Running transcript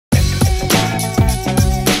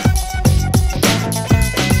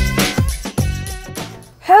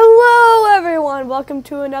welcome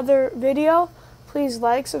to another video. Please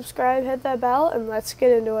like, subscribe, hit that bell, and let's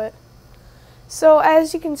get into it. So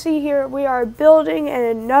as you can see here, we are building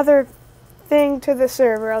another thing to the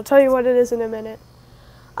server. I'll tell you what it is in a minute.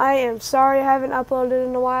 I am sorry I haven't uploaded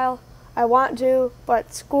in a while. I want to,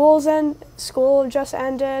 but school just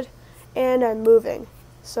ended, and I'm moving.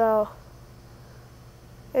 So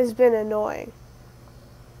it's been annoying.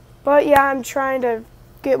 But yeah, I'm trying to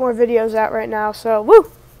get more videos out right now, so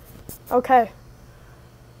woo! Okay.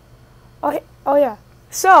 Oh yeah.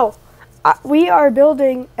 So, we are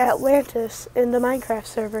building Atlantis in the Minecraft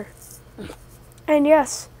server. And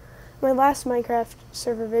yes, my last Minecraft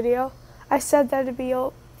server video, I said that'd be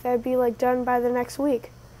like done by the next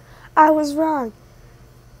week. I was wrong.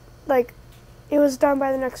 Like, it was done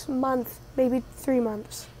by the next month, maybe 3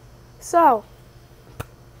 months. So,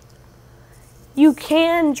 you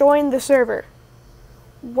can join the server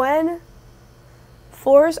when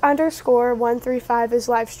Force_135 is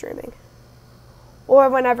live streaming, or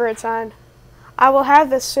whenever it's on. I will have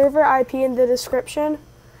the server IP in the description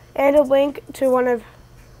and a link to one of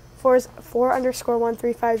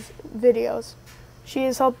Force_135's videos. She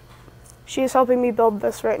is helping me build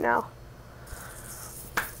this right now.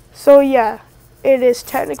 So yeah, it is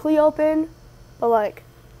technically open, but like,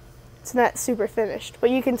 it's not super finished, but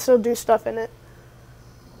you can still do stuff in it.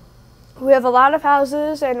 We have a lot of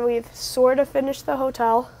houses, and we've sort of finished the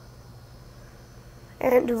hotel.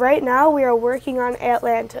 And right now we are working on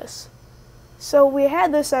Atlantis. So we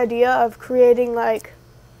had this idea of creating like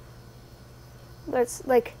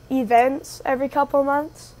events every couple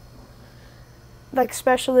months. Like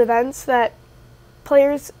special events that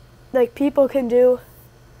players, like people can do,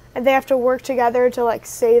 and they have to work together to like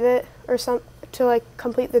save it or to like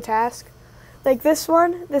complete the task. Like this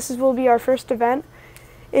one, will be our first event,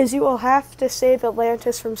 is you will have to save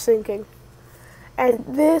Atlantis from sinking. And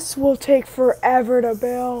this will take forever to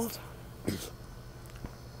build.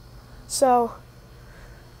 So,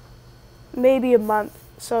 maybe a month.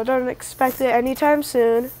 So don't expect it anytime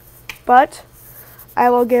soon. But, I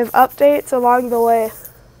will give updates along the way.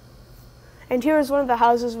 And here's one of the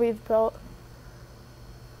houses we've built.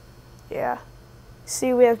 Yeah.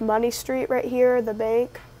 See, we have Money Street right here, the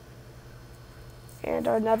bank. And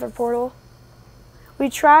our nether portal. We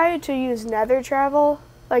tried to use nether travel,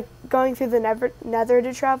 like going through the nether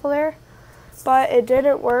to travel there, but it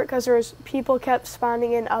didn't work because people kept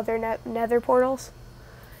spawning in other nether portals,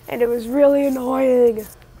 and it was really annoying.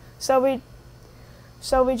 So we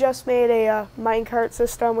just made a minecart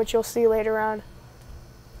system, which you'll see later on.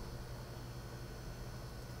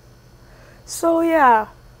 So yeah,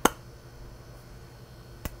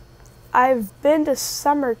 I've been to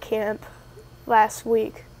summer camp last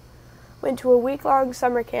week. Went to a week-long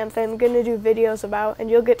summer camp that I'm going to do videos about,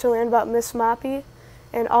 and you'll get to learn about Miss Moppy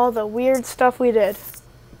and all the weird stuff we did.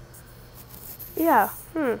 Yeah,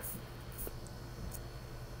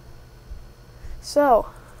 So,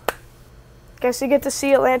 guess you get to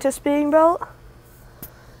see Atlantis being built.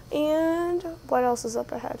 And what else is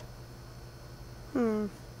up ahead?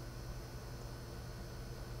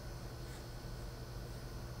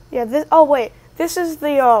 Yeah, this is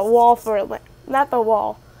the wall for Atlantis, not the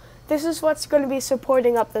wall. This is what's going to be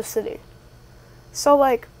supporting up the city. So,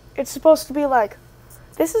 like, it's supposed to be like,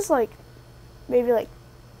 this is like, maybe like,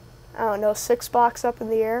 I don't know, 6 blocks up in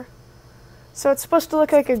the air. So it's supposed to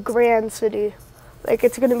look like a grand city. Like,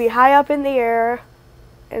 it's going to be high up in the air,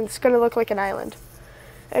 and it's going to look like an island.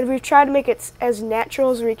 And we've tried to make it as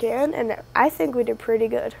natural as we can, and I think we did pretty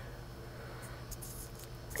good.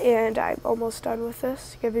 And I'm almost done with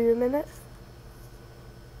this. Give you a minute.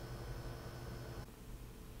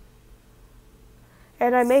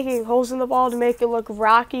 And I'm making holes in the wall to make it look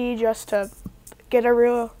rocky, just to get a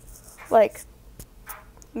real, like,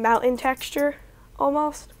 mountain texture,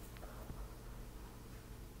 almost.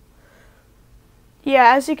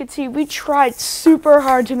 Yeah, as you can see, we tried super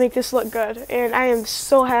hard to make this look good, and I am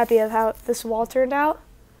so happy with how this wall turned out.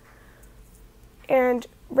 And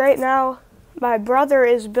right now, my brother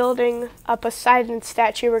is building a Poseidon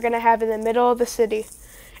statue we're going to have in the middle of the city.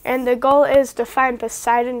 And the goal is to find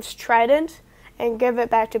Poseidon's trident and give it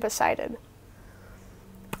back to Poseidon.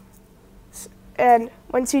 And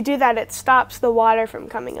once you do that, it stops the water from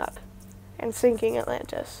coming up and sinking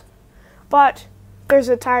Atlantis. But there's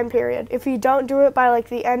a time period. If you don't do it by like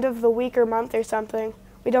the end of the week or month or something,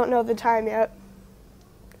 we don't know the time yet,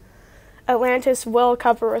 Atlantis will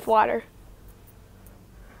cover with water.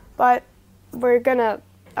 But we're gonna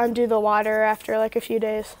undo the water after like a few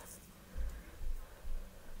days.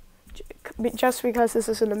 Just because this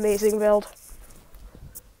is an amazing build.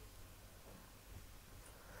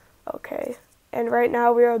 Okay, and right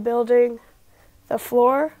now we are building the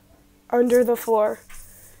floor under the floor,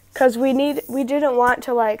 because we didn't want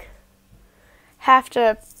to like have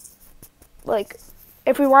to like,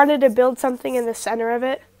 if we wanted to build something in the center of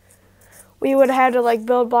it, we would have had to like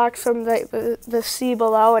build blocks from the sea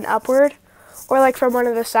below and upward, or like from one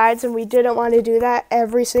of the sides, and we didn't want to do that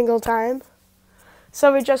every single time.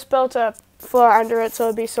 So we just built a floor under it so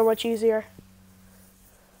it'd be so much easier.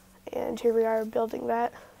 And here we are building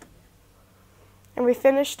that. And we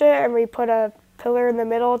finished it, and we put a pillar in the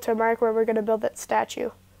middle to mark where we're going to build that statue.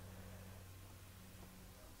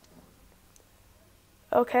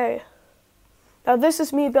 Okay. Now this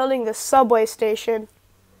is me building the subway station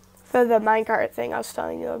for the minecart thing I was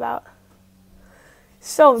telling you about.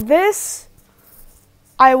 So this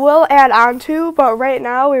I will add on to, but right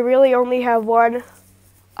now we really only have one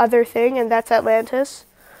other thing, and that's Atlantis.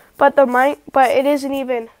 But it isn't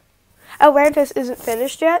even, Atlantis isn't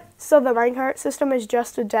finished yet, so the minecart system is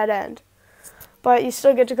just a dead end. But you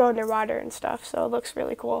still get to go underwater and stuff, so it looks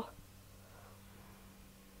really cool.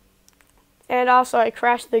 And also I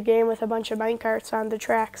crashed the game with a bunch of minecarts on the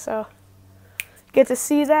track, so get to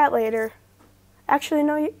see that later. Actually,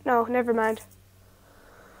 no, never mind.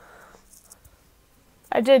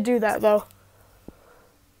 I did do that though.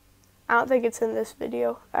 I don't think it's in this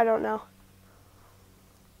video. I don't know.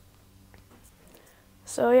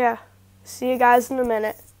 So yeah, see you guys in a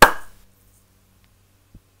minute.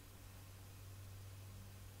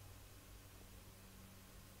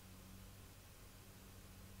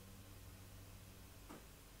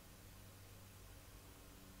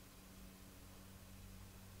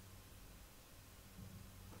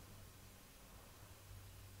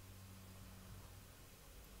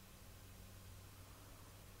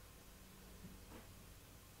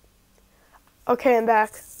 Okay, I'm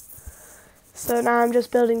back. So now I'm just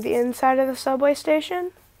building the inside of the subway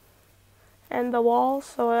station and the walls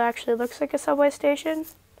so it actually looks like a subway station.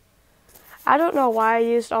 I don't know why I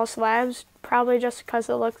used all slabs, probably just because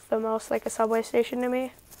it looks the most like a subway station to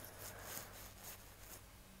me.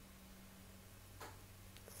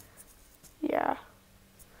 Yeah.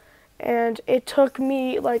 And it took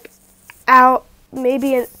me like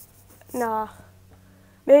maybe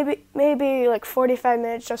like 45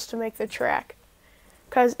 minutes just to make the track,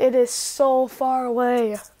 because it is so far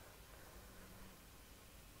away.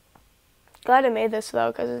 Glad I made this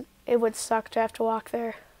though, because it would suck to have to walk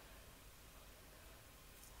there.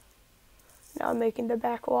 Now I'm making the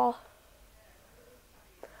back wall.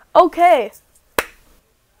 Okay.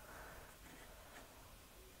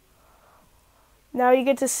 Now you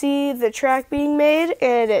get to see the track being made,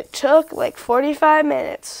 and it took like 45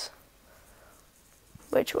 minutes.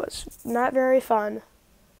 Which was not very fun.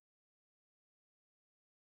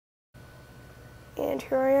 And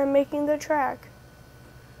here I am making the track.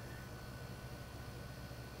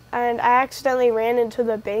 And I accidentally ran into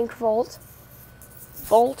the bank vault.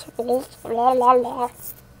 Vault, la la la.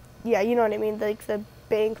 Yeah, you know what I mean, like the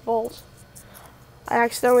bank vault. I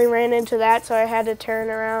accidentally ran into that, so I had to turn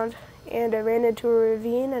around. And I ran into a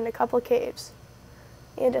ravine and a couple caves.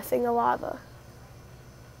 And a thing of lava.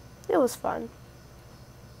 It was fun.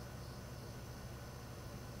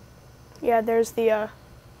 Yeah, there's the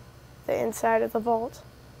inside of the vault.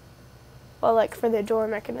 Well, like for the door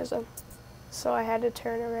mechanism. So I had to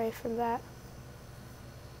turn away from that.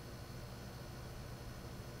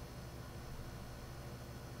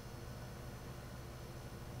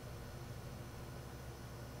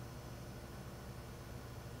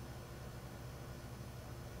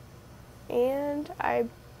 And I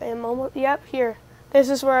am almost, yep, here. This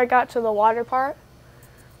is where I got to the water part.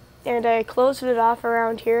 And I closed it off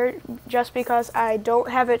around here just because I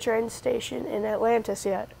don't have a train station in Atlantis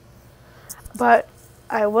yet. But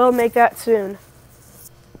I will make that soon.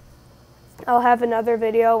 I'll have another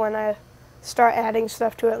video when I start adding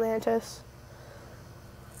stuff to Atlantis.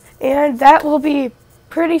 And that will be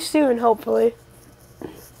pretty soon, hopefully.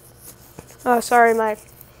 Oh, sorry,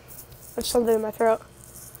 there's something in my throat.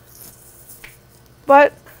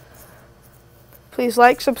 But please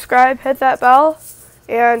like, subscribe, hit that bell.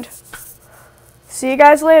 And see you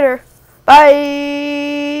guys later. Bye!